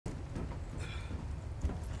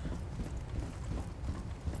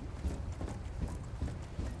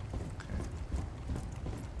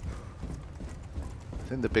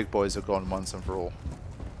think the big boys are gone once and for all.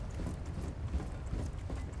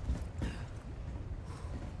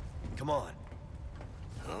 Come on.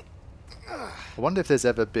 I wonder if there's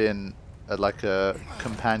ever been like a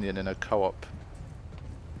companion in a co-op.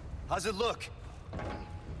 How's it look?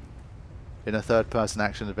 In a third-person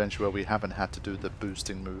action adventure where we haven't had to do the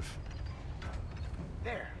boosting move.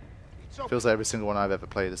 There. Feels like every single one I've ever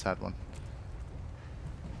played has had one.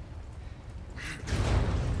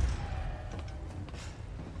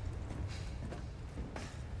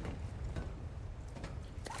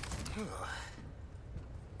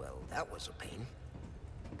 Well, that was a pain.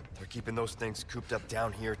 They're keeping those things cooped up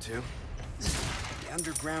down here too? The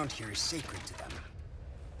underground here is sacred to them.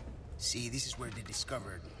 See, this is where they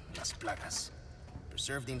discovered Las Plagas,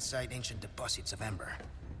 preserved inside ancient deposits of amber.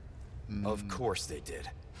 Of course they did.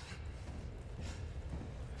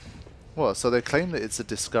 Well, so they claim that it's a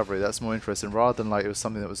discovery. That's more interesting, rather than like it was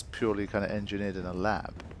something that was purely kind of engineered in a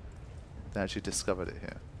lab. They actually discovered it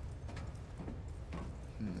here.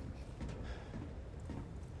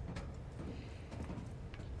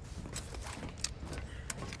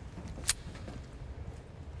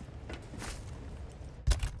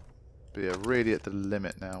 But yeah, really at the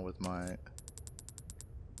limit now with my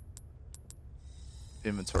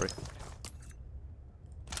inventory.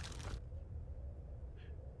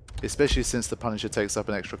 Especially since the Punisher takes up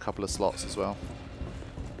an extra couple of slots as well.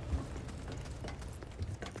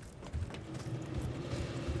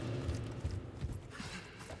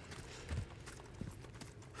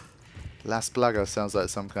 Las Plagas sounds like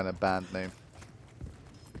some kind of band name.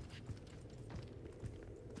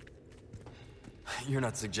 You're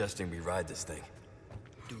not suggesting we ride this thing?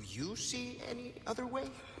 Do you see any other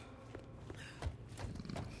way?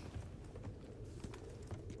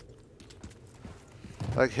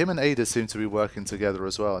 Like, him and Ada seem to be working together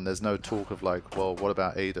as well, and there's no talk of like, well, what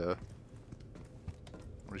about Ada?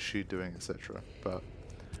 What is she doing, etc. But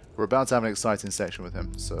we're about to have an exciting section with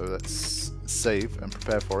him, so let's save and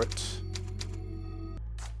prepare for it.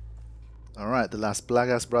 Alright, the Las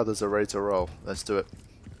Plagas brothers are ready to roll. Let's do it.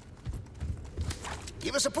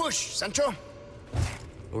 Give us a push, Sancho.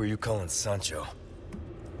 Who are you calling Sancho?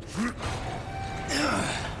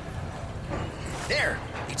 There,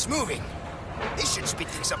 it's moving. This should speed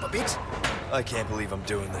things up a bit. I can't believe I'm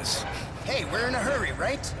doing this. Hey, we're in a hurry,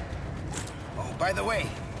 right? Oh, by the way,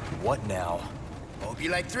 What now? hope you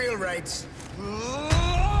like thrill rides. I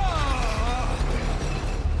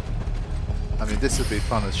mean, this would be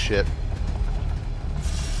fun as shit.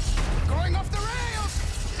 Going off the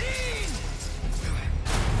rails! Lean!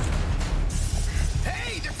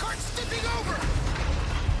 Hey, the cart's tipping over!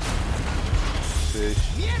 Sheesh.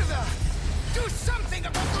 Mierda! Do something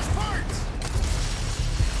about those parts!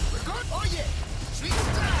 We're good? Oh yeah! Sweet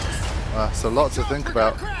stars! So a lot to think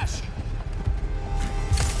about. Crash.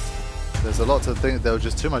 There's a lot to think. There was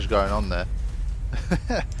just too much going on there.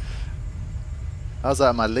 I was like,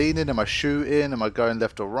 am I leaning? Am I shooting? Am I going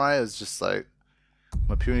left or right? It's just like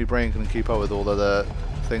my puny brain couldn't keep up with all of the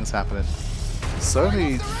things happening. So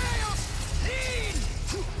many,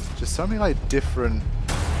 just so many like different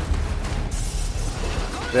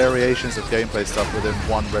variations of gameplay stuff within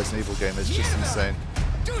one Resident Evil game. It's just insane.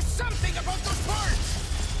 Do something about those parts!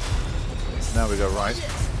 Now we go right.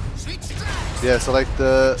 Yeah, so like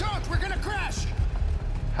the We're gonna crash!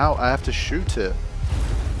 how I have to shoot it.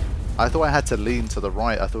 I thought I had to lean to the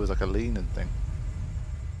right. I thought it was like a leaning thing.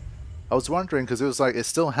 I was wondering because it was like it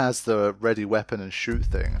still has the ready weapon and shoot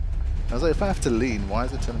thing. I was like, if I have to lean, why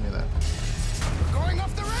is it telling me that? We're going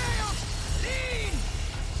off the rails! Lean!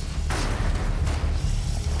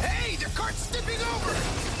 Hey, the cart's tipping over!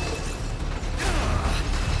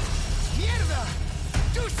 Mierda!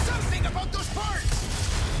 Do something about those parts!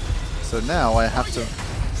 So now I have to.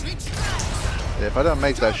 Yeah, if I don't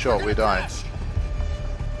make that shot, we die.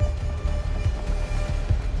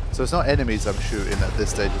 So it's not enemies I'm shooting at this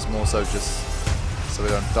stage. It's more so just so we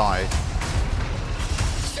don't die.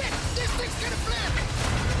 Shit! This thing's gonna flip!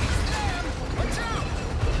 Damn! Watch out!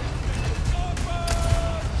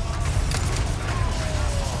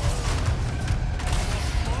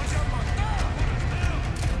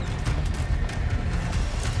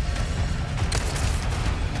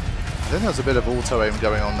 I think there was a bit of auto aim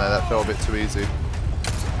going on there. That felt a bit too easy. Up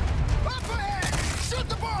ahead! Shoot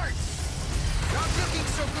the board! Not looking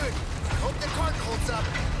so good. Hope the cart holds up.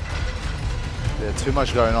 Yeah, too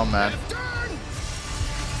much going on, man. Left turn!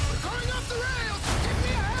 We're going off the rails! Give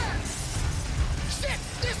me a hand! Shit!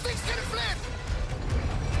 This thing's gonna flip!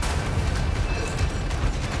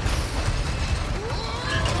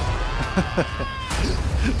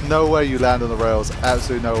 No way you land on the rails.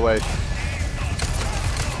 Absolutely no way.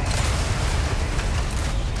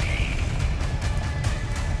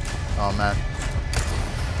 Oh man.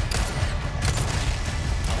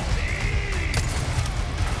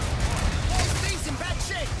 Things in bad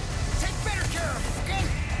shape. Take better care of it, okay?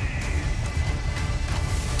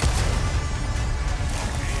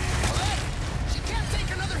 She can't take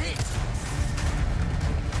another hit.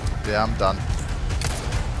 Yeah, I'm done.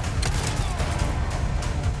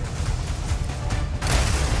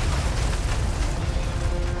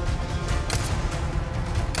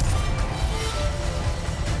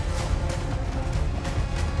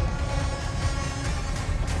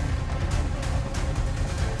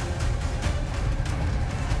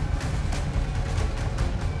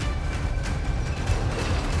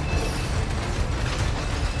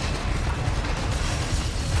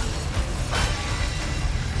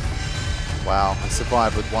 Wow, I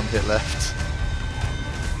survived with 1 hit left.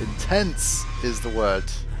 Intense is the word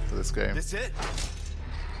for this game. This it?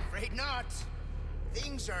 Afraid not.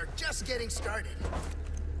 Things are just getting started.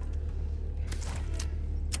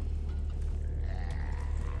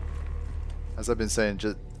 As I've been saying,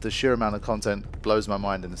 just the sheer amount of content blows my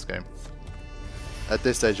mind in this game. At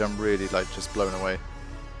this stage, I'm really like just blown away.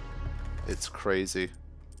 It's crazy.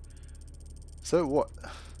 So what?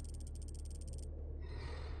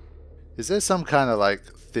 Is there some kind of like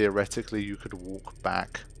theoretically you could walk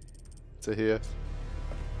back to here?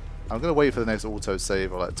 I'm gonna wait for the next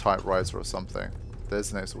autosave or like typewriter or something.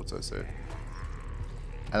 There's the next autosave.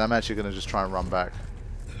 And I'm actually gonna just try and run back.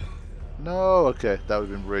 No, okay, that would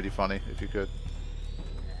have been really funny if you could.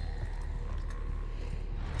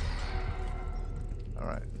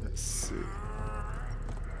 Alright, let's see.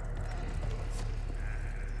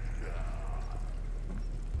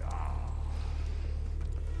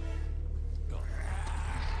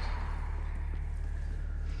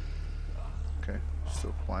 Okay,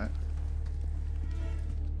 still quiet.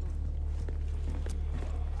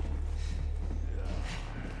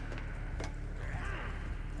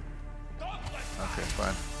 Okay,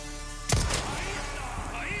 fine.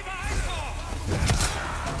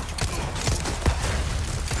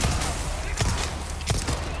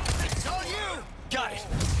 It's all you. Got it.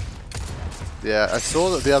 Yeah, I saw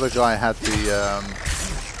that the other guy had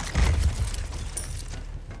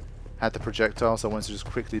the projectile, so I wanted to just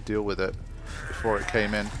quickly deal with it before it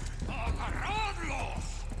came in.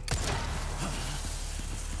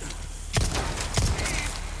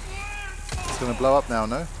 It's gonna blow up now,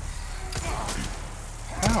 no?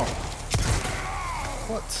 Ow!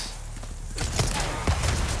 What?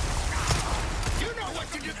 You know what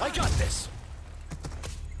to do. I got this.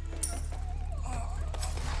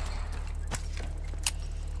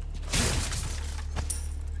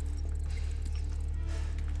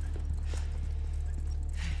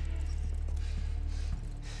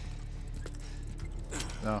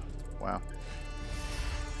 No. Wow.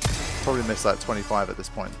 Probably missed like 25 at this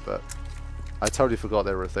point, but I totally forgot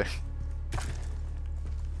they were a thing.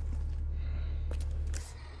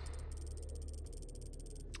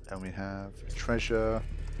 And we have treasure.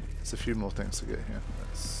 There's a few more things to get here.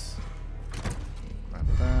 Let's grab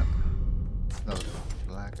that. Another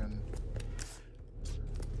flagon.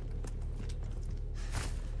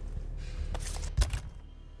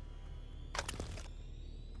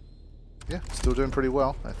 Yeah, still doing pretty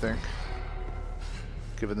well, I think,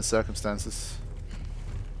 given the circumstances.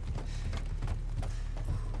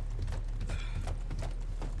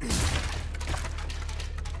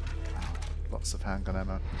 Lots of handgun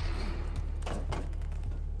ammo.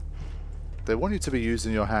 They want you to be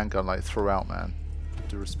using your handgun like throughout, man. I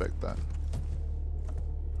do respect that.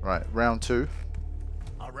 Right, round 2.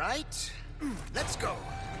 All right, let's go.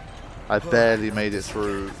 I barely made it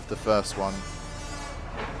through the first one.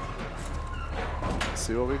 Let's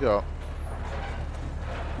see what we got.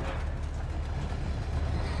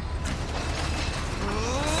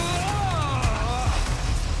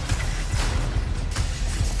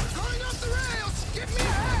 Going off the rails. Give me a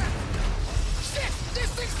hand. Shit, this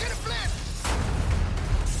thing's gonna flip.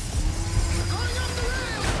 Going off the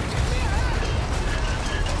rails. Give me a hand.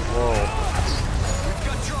 Whoa. We've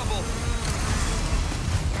got trouble.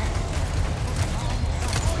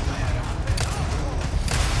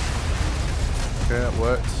 Okay, that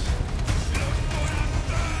worked.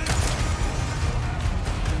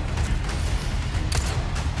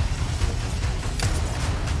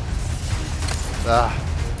 Ah.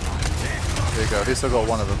 There you go. At least I got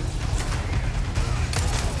one of them.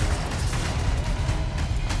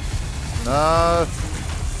 No.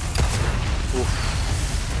 Oof.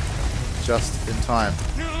 Just in time.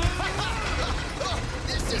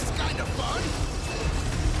 This is kind of fun.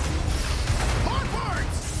 More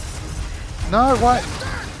parts. No, why?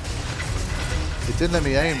 It didn't let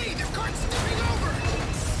me aim. Hey, the cart's tipping over.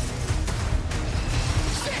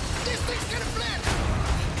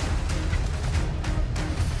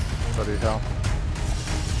 Bloody hell.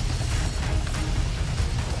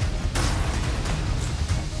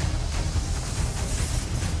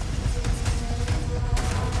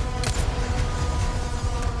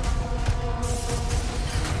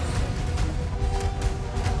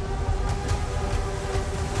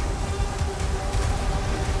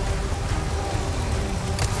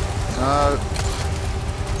 No.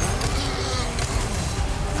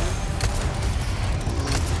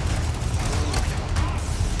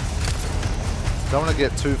 Don't want to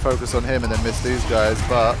get too focused on him and then miss these guys,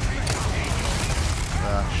 but...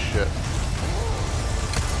 ah, shit.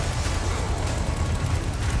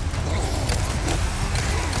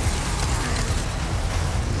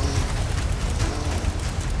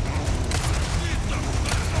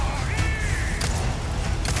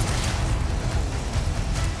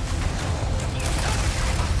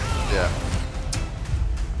 Yeah.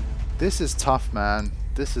 This is tough, man.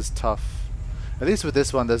 This is tough. At least with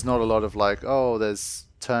this one, there's not a lot of like, oh, there's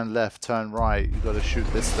turn left, turn right, you gotta shoot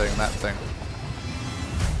this thing, that thing.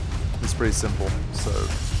 It's pretty simple, so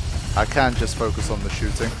I can just focus on the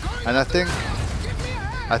shooting. And I think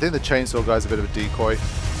the chainsaw guy's a bit of a decoy.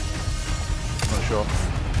 I'm not sure.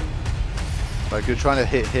 Like, you're trying to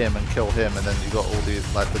hit him and kill him, and then you got all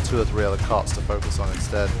these, like, the 2 or 3 other carts to focus on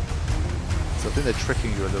instead. So I think they're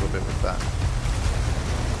tricking you a little bit with that.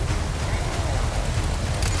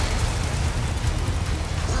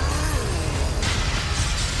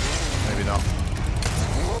 Maybe not.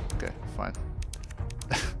 Okay, fine.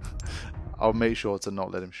 I'll make sure to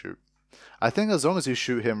not let him shoot. I think as long as you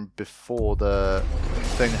shoot him before the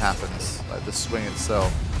thing happens, like the swing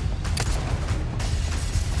itself.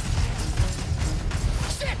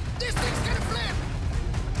 Shit! This thing's gonna flip!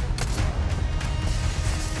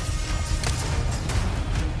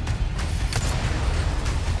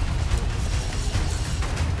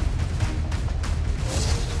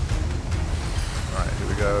 Alright, here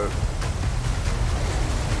we go.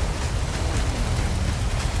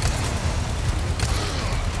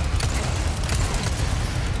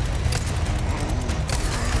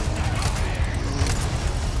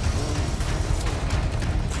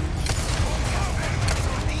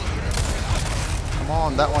 Come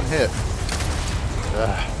on, that one hit.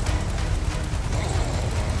 Ugh.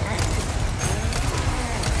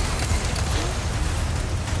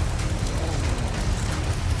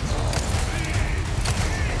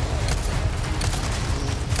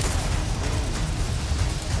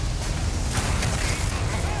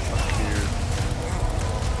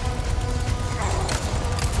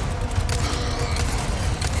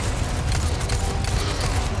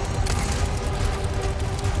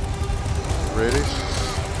 Really?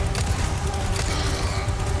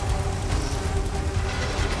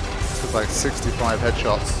 This is like 65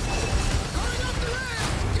 headshots.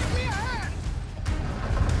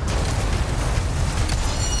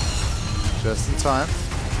 Just in time.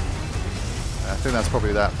 I think that's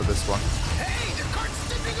probably that for this one. Hey, the cart's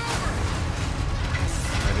tipping over!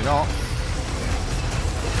 Maybe not.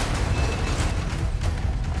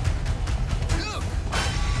 Look!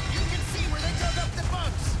 You can see where they dug up the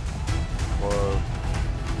bugs! Whoa.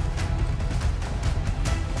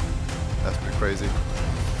 That's pretty crazy.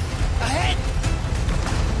 Ahead!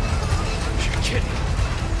 You're kidding.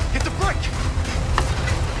 Hit the brake!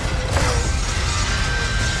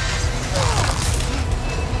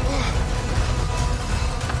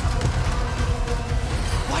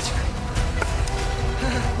 What?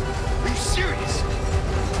 Are you serious?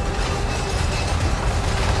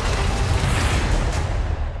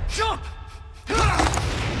 Jump!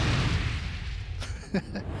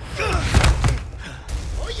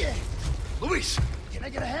 Oh yeah! Luis! Can I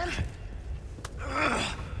get a hand?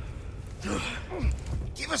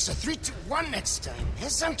 Give us a 3-2-1 next time, eh,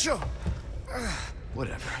 Sancho?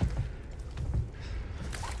 Whatever.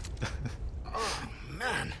 Oh,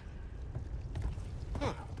 man.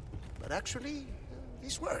 Huh. But actually,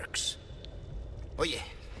 this works. Oh yeah,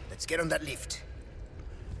 let's get on that lift.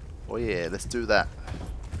 Oh yeah, let's do that.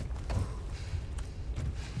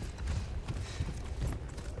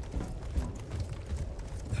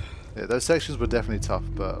 Yeah, those sections were definitely tough,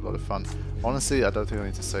 but a lot of fun. Honestly, I don't think I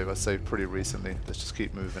need to save. I saved pretty recently. Let's just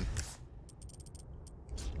keep moving.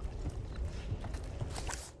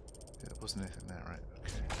 Yeah, there wasn't anything there, right?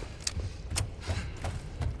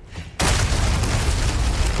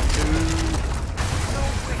 Okay.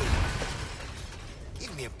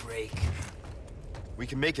 Give me a break. We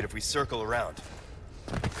can make it if we circle around.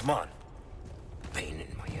 Come on. Pain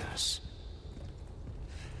in my ass.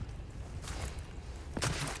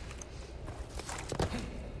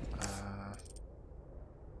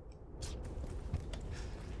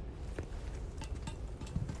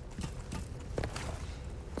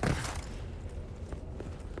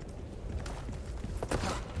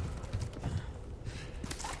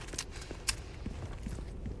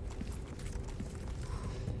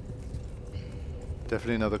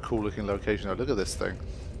 Definitely another cool looking location. Oh, look at this thing.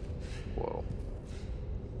 Whoa.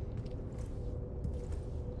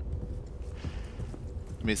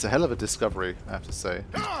 I mean, it's a hell of a discovery, I have to say.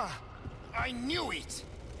 Ah! I knew it!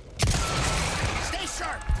 Stay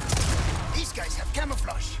sharp! These guys have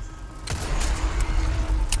camouflage.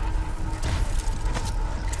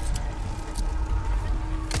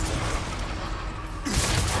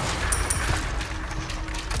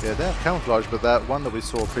 Yeah, they have camouflage, but that one that we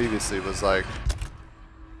saw previously was like...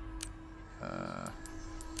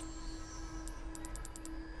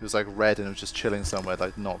 it was like red and it was just chilling somewhere,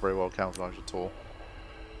 like not very well camouflaged at all.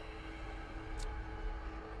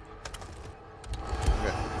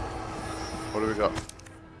 Okay. What do we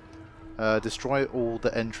got? Destroy all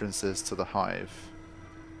the entrances to the hive.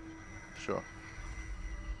 Sure.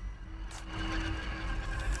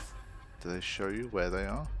 Do they show you where they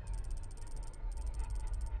are?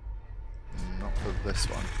 Not for this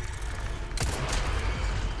one.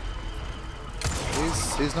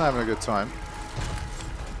 He's not having a good time.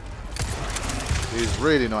 He's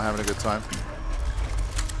really not having a good time.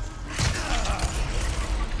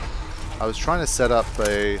 I was trying to set up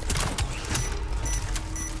a...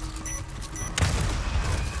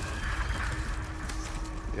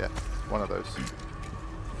 yeah, one of those.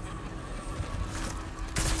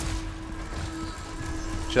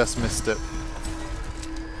 Just missed it.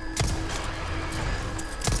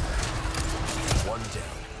 One down.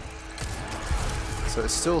 So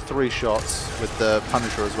it's still 3 shots with the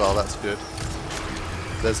Punisher as well, that's good.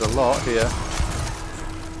 There's a lot here.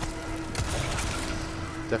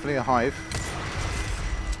 Definitely a hive.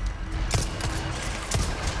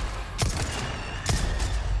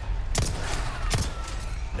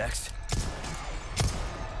 Next.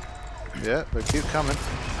 Yeah, they keep coming.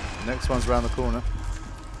 The next one's around the corner.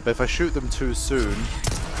 But if I shoot them too soon,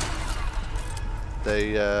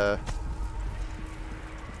 they I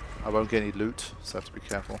won't get any loot, so I have to be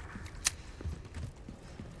careful.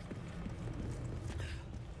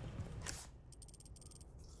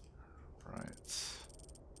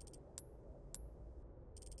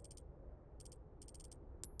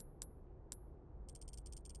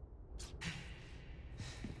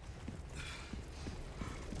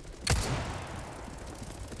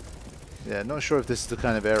 Yeah, not sure if this is the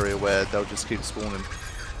kind of area where they'll just keep spawning.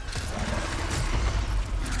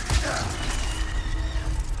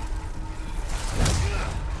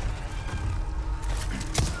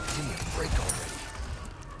 Give me a break already.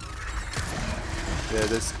 Yeah,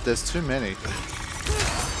 there's too many.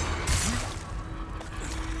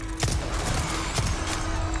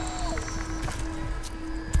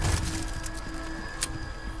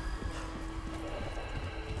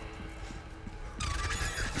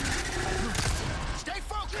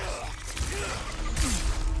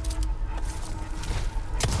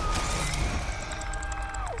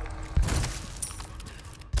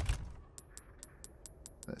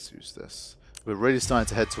 Let's use this. We're really starting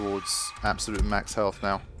to head towards absolute max health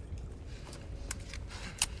now.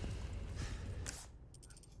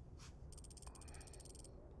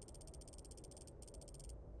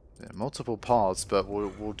 Yeah, multiple paths, but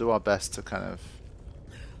we'll do our best to kind of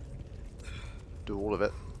do all of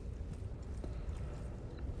it.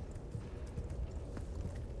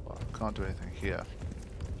 Well, I can't do anything here.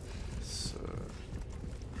 So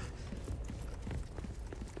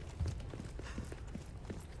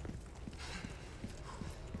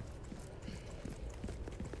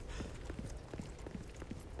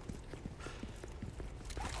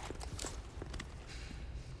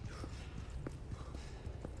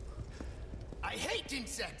I hate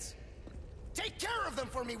insects! Take care of them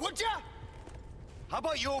for me, would ya? How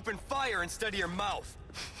about you open fire instead of your mouth?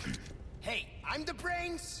 Hey, I'm the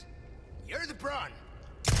brains, you're the brawn.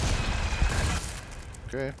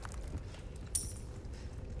 okay.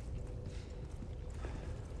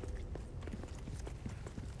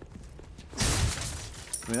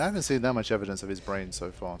 I mean, I haven't seen that much evidence of his brain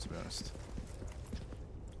so far, to be honest.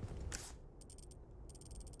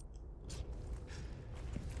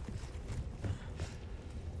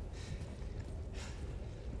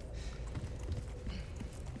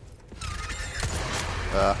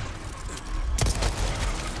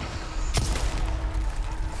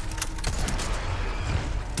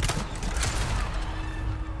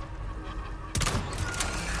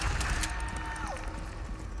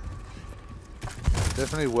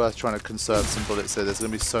 Definitely worth trying to conserve some bullets here. There's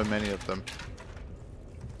going to be so many of them.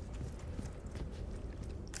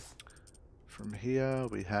 From here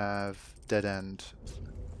we have dead end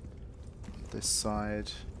on this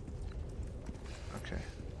side. Okay.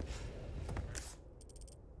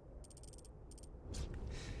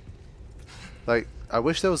 Like, I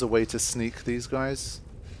wish there was a way to sneak these guys.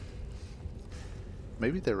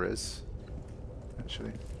 Maybe there is,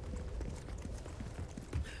 actually.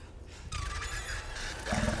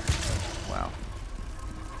 Wow.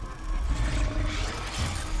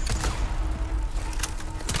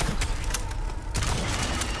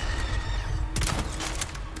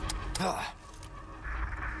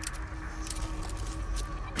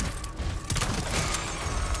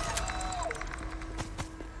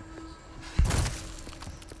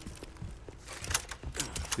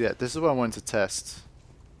 Yeah, this is what I wanted to test.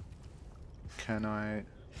 Can I...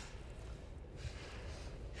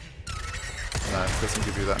 No, it doesn't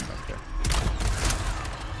give you that. Okay.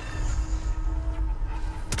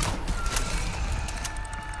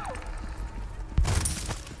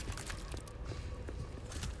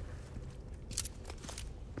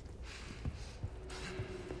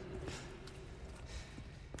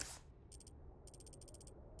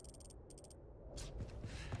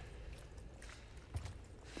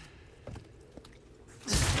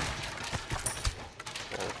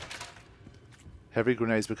 Heavy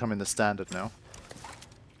grenades becoming the standard now.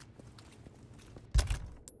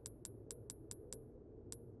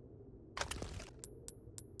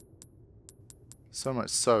 So much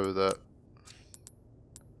so that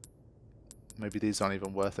maybe these aren't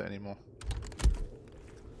even worth it anymore.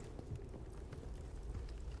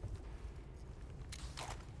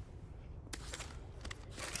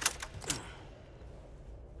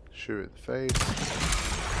 Shoot it in the face.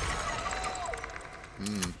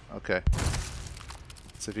 Okay.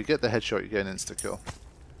 So if you get the headshot, you get an insta-kill.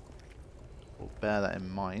 We'll bear that in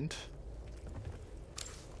mind.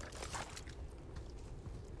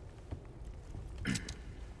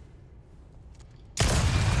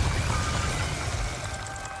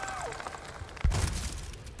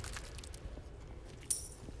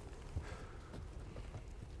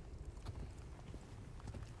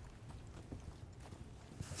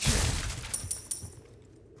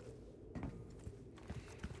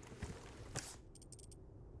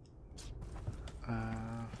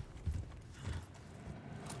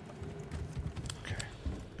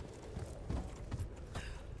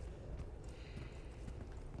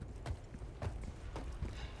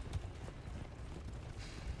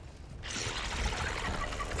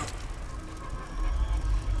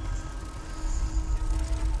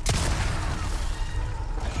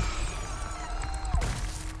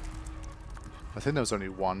 I think there was only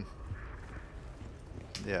one.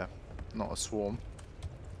 Yeah, not a swarm.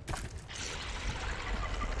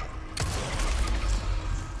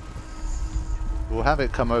 We'll have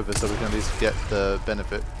it come over so we can at least get the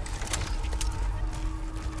benefit.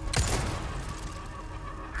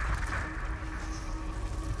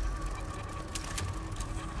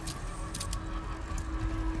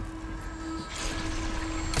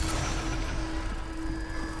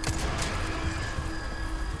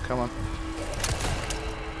 Come on.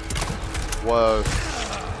 Whoa.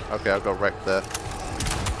 Okay, I got wrecked there.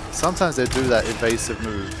 Sometimes they do that evasive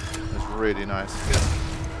move. It's really nice. Yeah.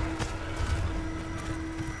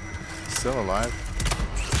 Still alive.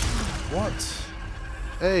 What?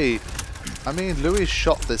 Hey. I mean, Louis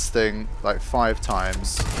shot this thing like 5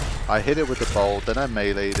 times. I hit it with the bolt, then I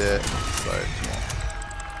meleeed it. So,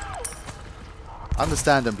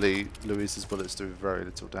 understandably, Louis's bullets do very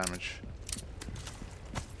little damage.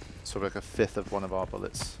 It's probably like a fifth of one of our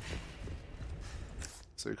bullets.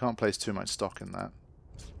 So you can't place too much stock in that.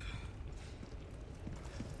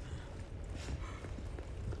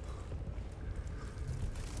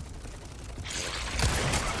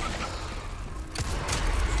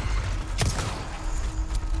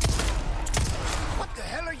 What the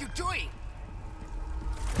hell are you doing?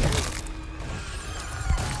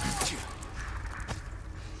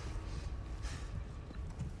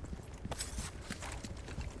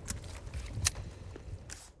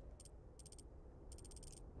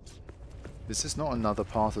 Is this not another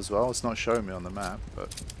path as well? It's not showing me on the map,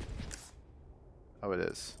 but... Oh, it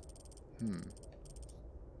is.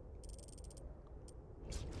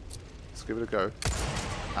 Let's give it a go.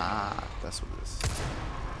 Ah, that's what it is.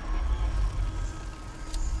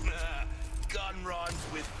 Gun rhymes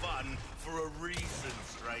with fun for a reason,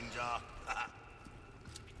 stranger.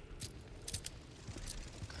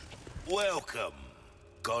 Welcome.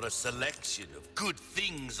 Got a selection of good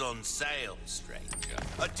things on sale, stranger.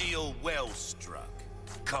 A deal well struck.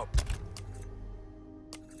 Come.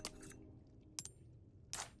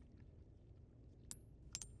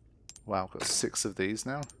 Wow, got 6 of these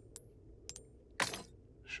now.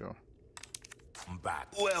 Sure. Back.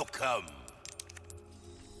 Welcome.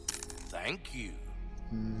 Thank you.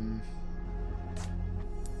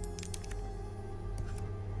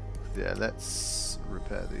 Yeah, let's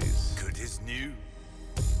repair these. Good as new.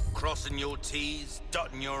 Crossing your T's,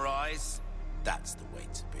 dotting your I's. That's the way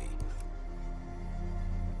to be.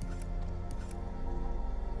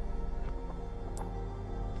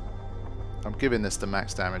 I'm giving this the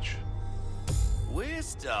max damage. We're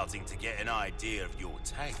starting to get an idea of your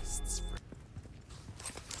tastes.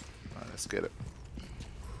 Alright, let's get it.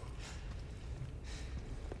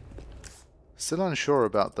 Still unsure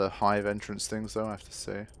about the hive entrance things though, I have to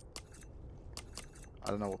say. I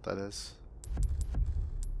don't know what that is.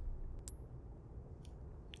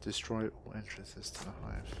 Destroy all entrances to the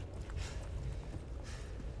hive.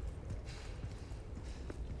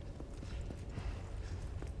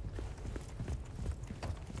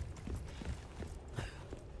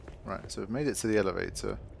 Right, so we've made it to the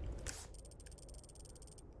elevator.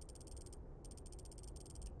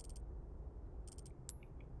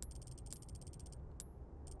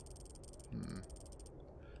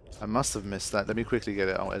 I must have missed that. Let me quickly get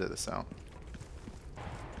it. I'll edit this out.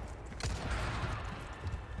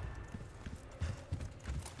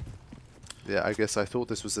 Yeah, I guess I thought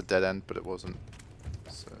this was a dead end, but it wasn't.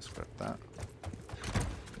 So let's grab that.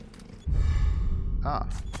 Ah,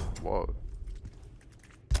 whoa.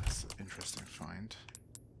 That's an interesting find.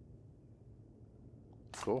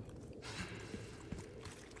 Cool.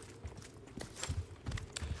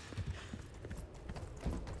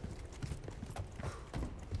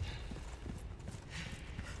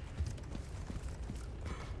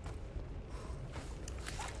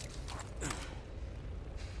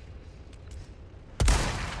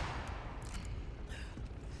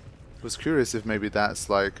 I was curious if maybe that's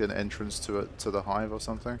like an entrance to it, to the hive or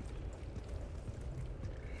something.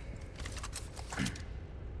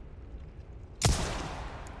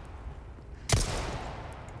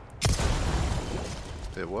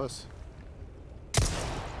 It was.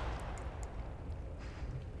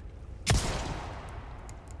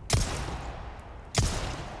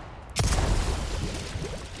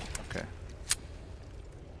 Okay.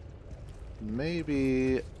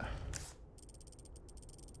 Maybe.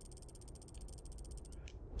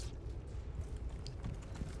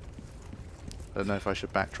 I don't know if I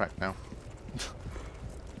should backtrack now.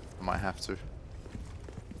 I might have to.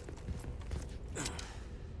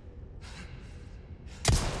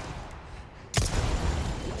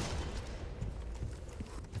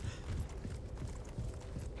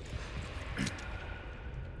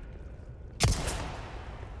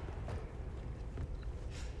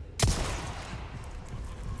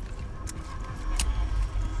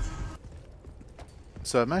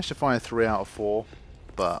 So I managed to find 3 out of 4.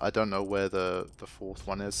 But I don't know where the fourth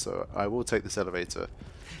one is, so I will take this elevator.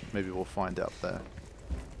 Maybe we'll find out there.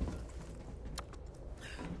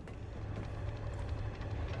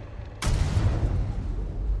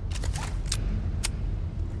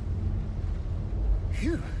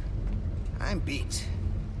 Phew. I'm beat.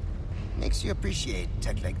 Makes you appreciate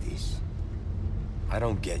tech like this. I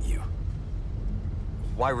don't get you.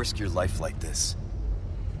 Why risk your life like this?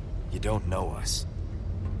 You don't know us.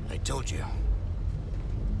 I told you.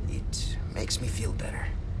 It makes me feel better.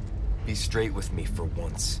 Be straight with me for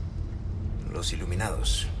once. Los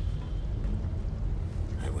Iluminados.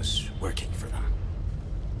 I was working for them.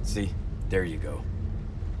 See? There you go.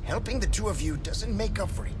 Helping the two of you doesn't make up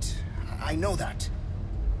for it. I know that.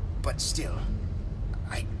 But still,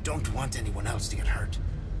 I don't want anyone else to get hurt.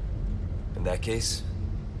 In that case,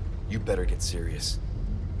 you better get serious.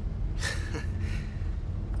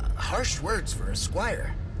 Harsh words for a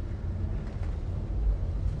squire.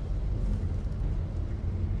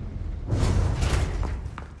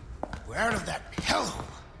 We're out of that hellhole.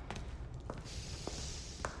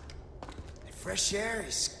 The fresh air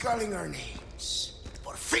is calling our names.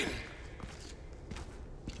 Por fin!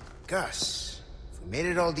 Gus, if we made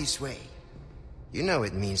it all this way, you know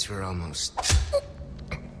it means we're almost...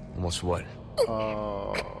 Almost what?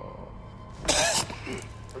 Oh.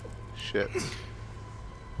 Shit.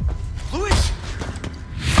 Luis!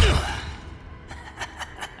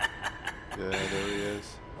 Yeah, there he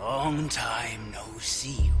is. Long time no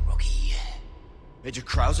see, rookie. Major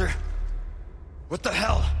Krauser? What the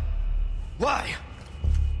hell? Why?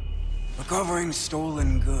 Recovering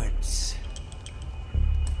stolen goods.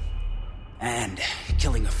 And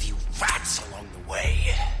killing a few rats along the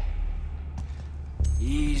way.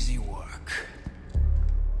 Easy work.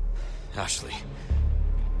 Ashley,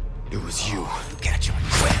 it was you. You catch on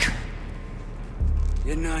quick.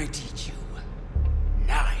 Didn't I teach you?